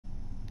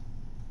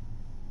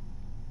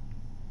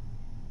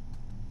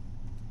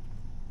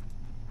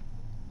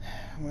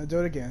I'm gonna do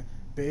it again.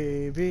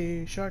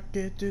 Baby shark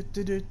it do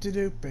do do do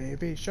do.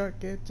 Baby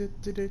shark it do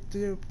do do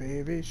do.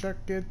 Baby shark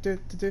it do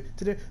do do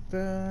do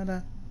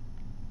do.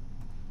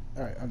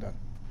 Alright, I'm done.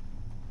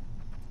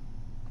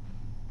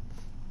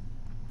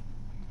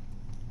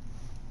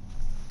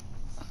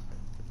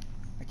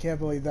 I can't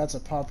believe that's a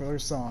popular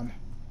song.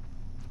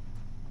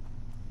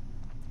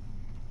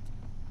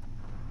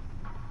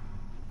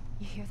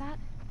 You hear that?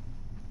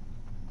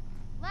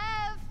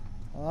 Lev!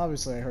 Well,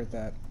 obviously I heard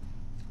that.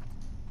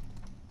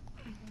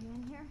 Are you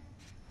in here?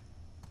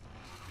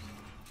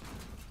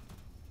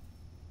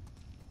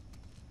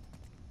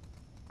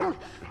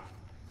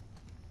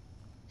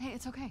 Hey,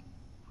 it's okay.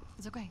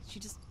 It's okay. She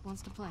just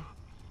wants to play.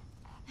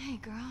 Hey,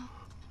 girl.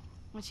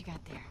 What you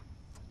got there?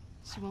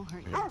 She won't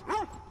hurt you.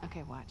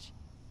 Okay, watch.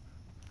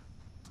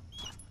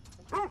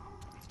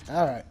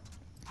 Alright.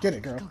 Get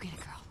it, girl. Go get it,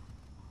 girl.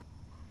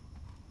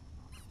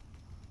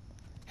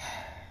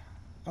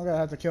 I'm gonna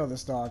have to kill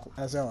this dog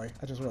as Ellie.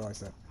 I just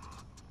realized that.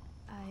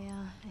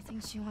 I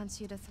think she wants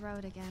you to throw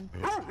it again.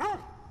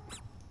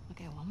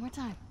 Okay, one more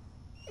time.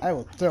 I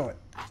will throw it.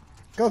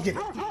 Go get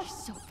it. You're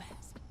so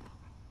fast.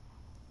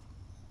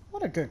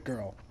 What a good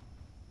girl.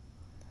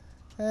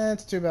 And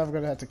it's too bad we're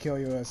gonna have to kill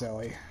you as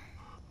Ellie.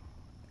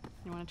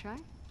 You want to try?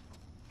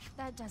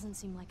 That doesn't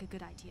seem like a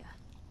good idea.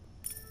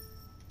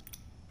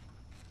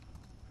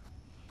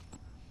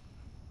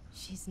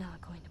 She's not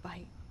going to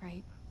bite,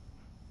 right?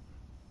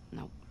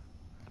 Nope.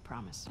 I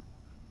promise.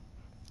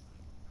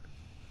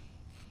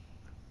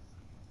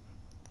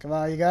 Come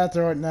on, you gotta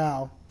throw it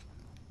now.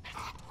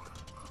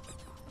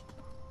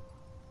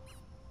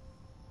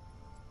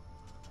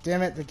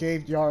 Damn it, they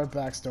gave Yara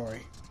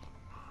backstory.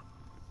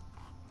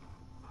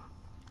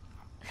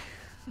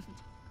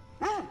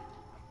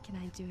 Can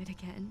I do it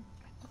again?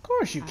 Of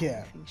course you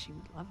can. I think she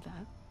would love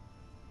that.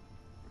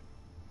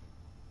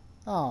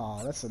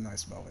 Aw, that's a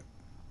nice moment.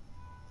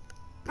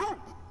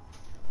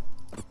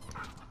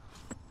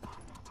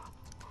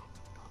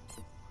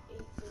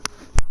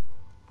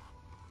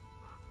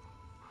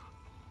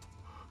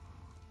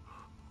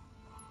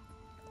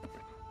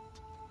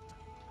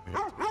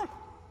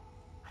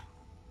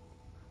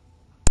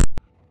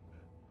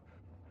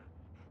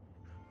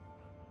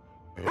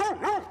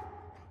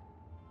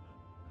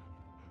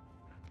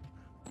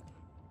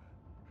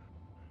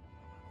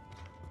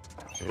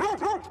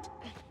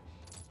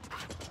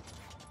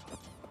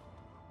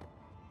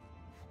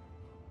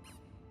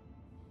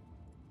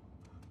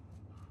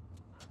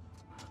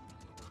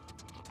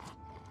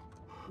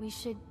 We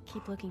should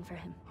keep looking for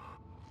him.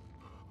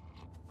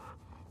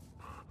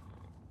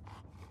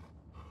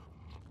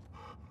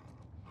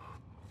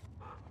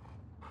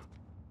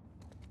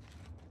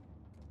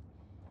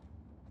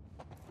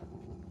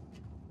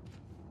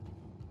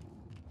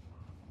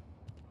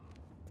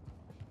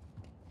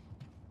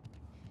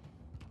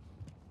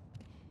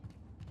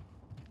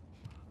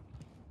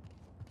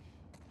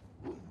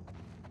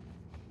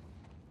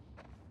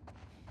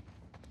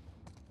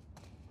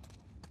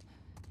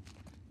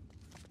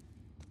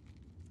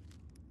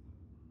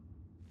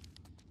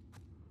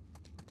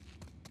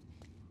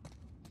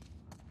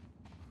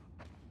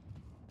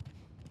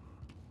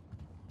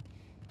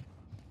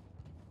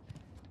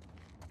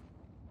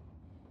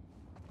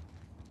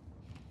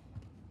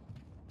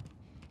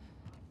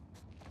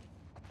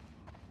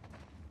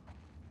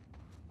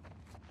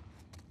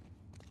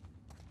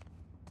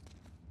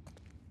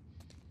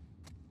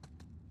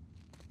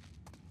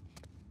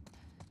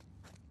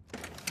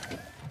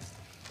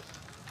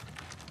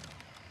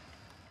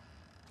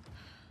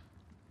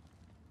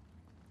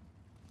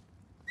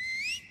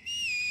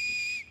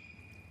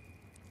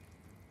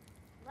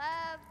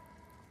 Lev!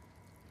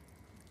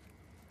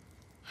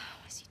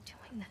 How is he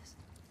doing this?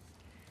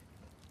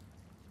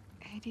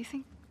 Hey, do you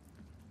think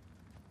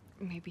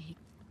maybe he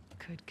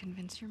could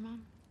convince your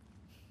mom?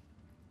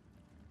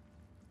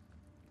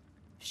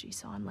 If she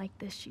saw him like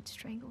this, she'd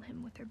strangle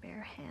him with her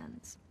bare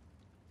hands.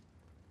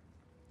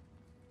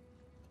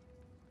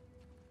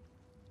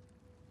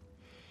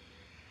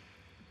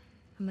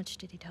 How much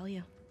did he tell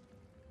you?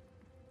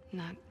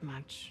 Not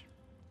much.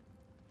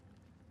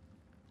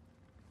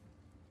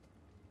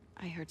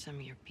 I heard some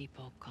of your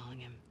people calling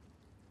him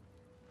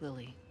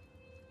Lily.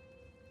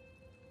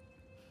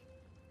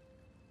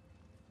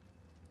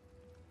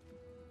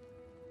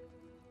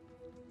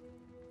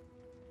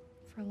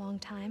 For a long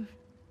time,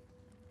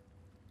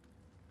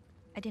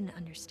 I didn't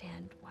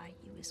understand why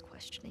he was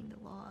questioning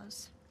the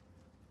laws,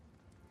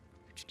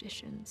 the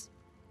traditions.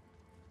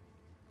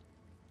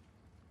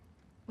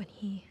 When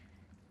he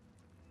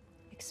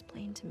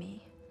explained to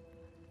me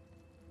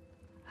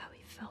how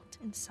he felt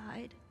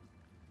inside,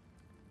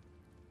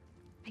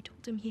 I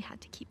told him he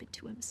had to keep it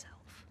to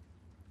himself.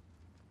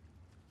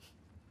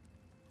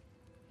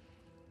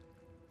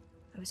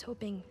 I was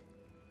hoping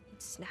he'd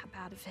snap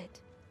out of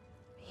it.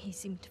 He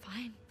seemed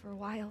fine for a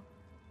while.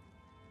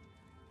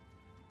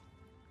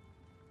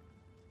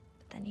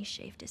 But then he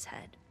shaved his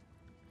head.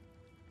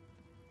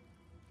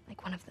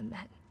 Like one of the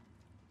men.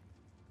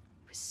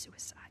 It was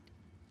suicide.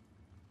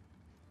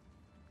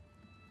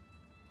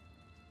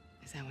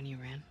 Is that when you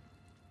ran?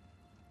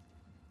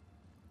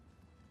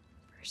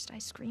 first, I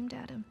screamed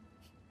at him.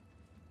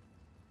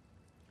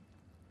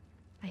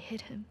 I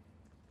hit him.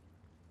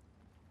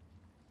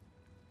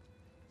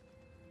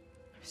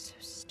 I was so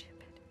stupid.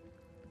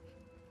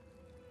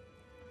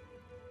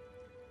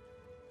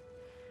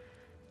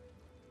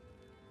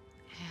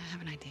 Yeah, I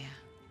have an idea.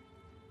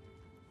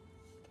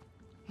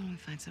 Why don't we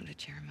find something to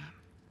cheer him up?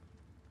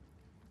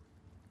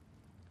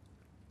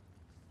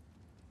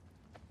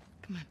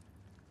 Come on.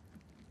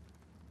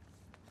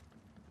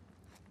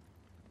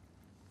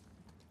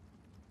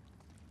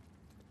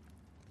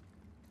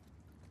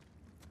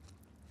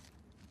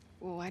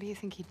 Well, why do you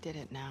think he did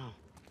it now?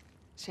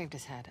 Shaved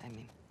his head, I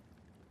mean.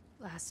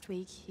 Last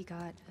week, he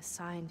got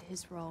assigned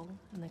his role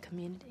in the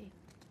community.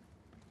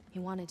 He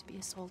wanted to be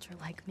a soldier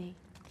like me,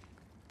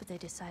 but they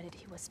decided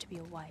he was to be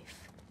a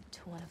wife to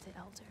one of the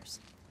elders.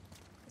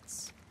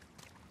 It's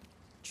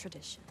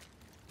tradition.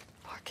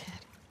 Poor kid.